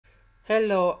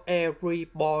Hello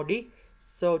everybody.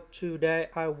 So today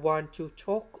I want to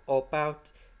talk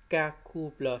about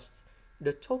calculus.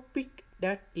 The topic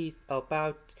that is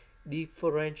about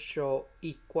differential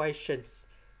equations.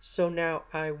 So now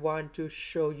I want to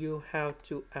show you how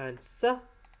to answer.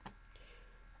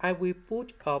 I will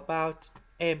put about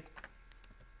m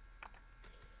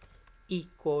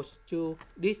equals to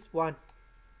this one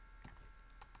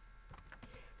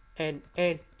and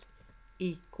n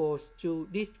equals to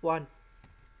this one.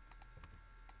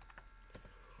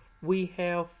 We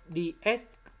have the s,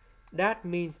 that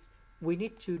means we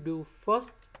need to do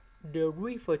first the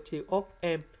derivative of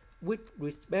m with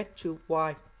respect to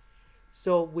y.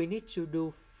 So we need to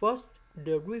do first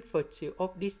the derivative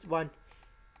of this one.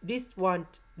 This one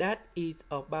that is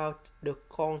about the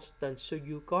constant, so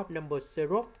you got number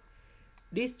 0.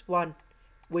 This one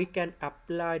we can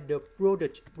apply the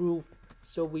product rule,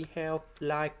 so we have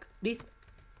like this.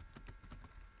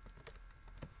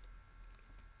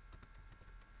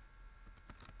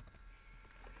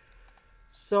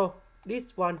 So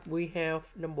this one we have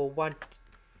number 1.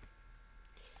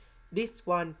 This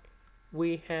one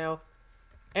we have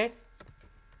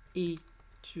se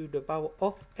to the power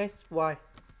of sy.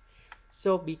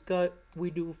 So because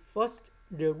we do first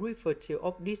the derivative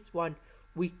of this one,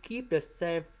 we keep the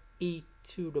same e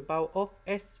to the power of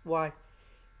sy.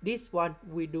 This one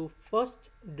we do first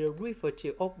the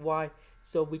derivative of y,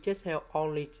 so we just have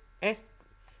only s,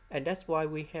 and that's why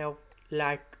we have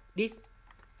like this.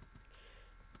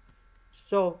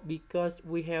 So because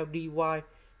we have dy,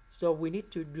 so we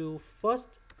need to do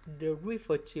first the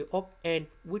derivative of n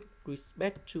with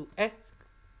respect to s.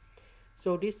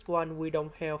 So this one we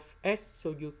don't have s,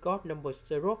 so you got number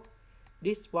 0.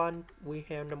 This one we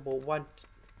have number 1.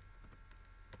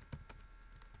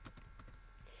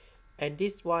 And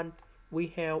this one we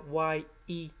have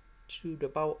ye to the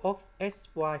power of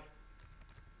sy.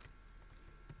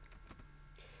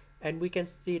 And we can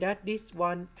see that this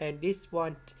one and this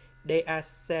one, they are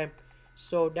same,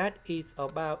 so that is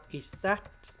about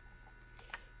exact.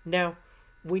 Now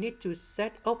we need to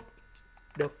set up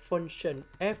the function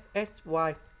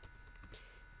fsy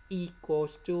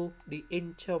equals to the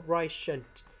integration.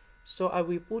 So I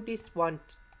will put this one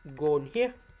gone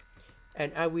here,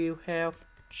 and I will have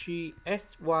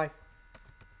gsy.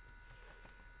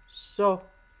 So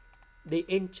the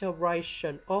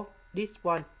integration of this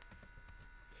one,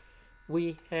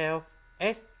 we have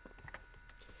s.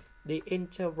 The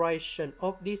integration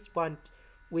of this one,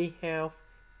 we have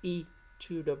e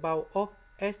to the power of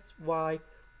sy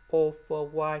over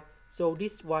y. So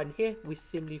this one here we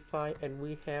simplify and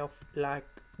we have like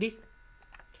this.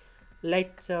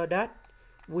 Later that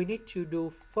we need to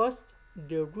do first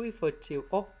the derivative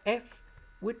of f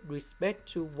with respect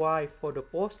to y for the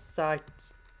both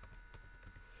sides.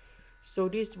 So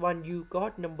this one you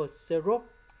got number 0.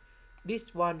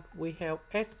 This one we have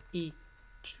se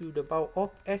to the power of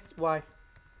sy.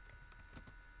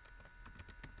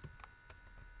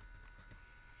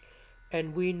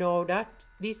 And we know that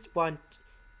this one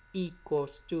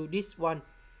equals to this one.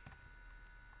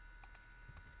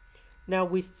 Now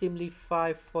we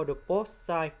simplify for the both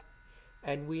sides,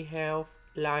 and we have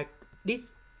like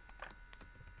this.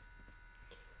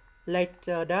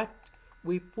 Later that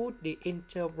we put the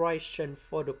integration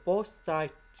for the both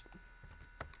sides.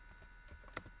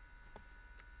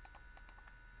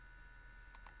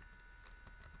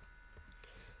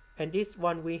 And this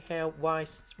one we have y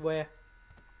squared.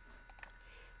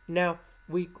 Now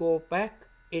we go back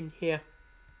in here.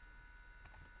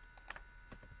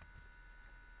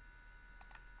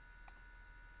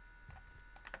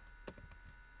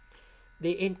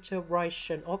 The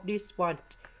integration of this one,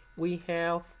 we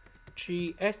have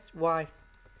gsy.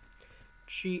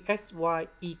 Gsy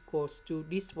equals to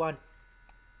this one.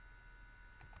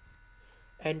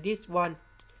 And this one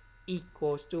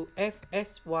equals to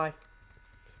fsy.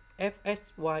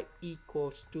 Fsy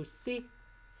equals to c.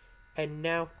 And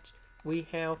now we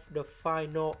have the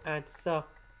final answer.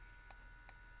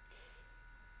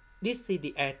 This is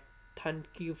the end. Thank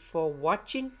you for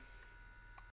watching.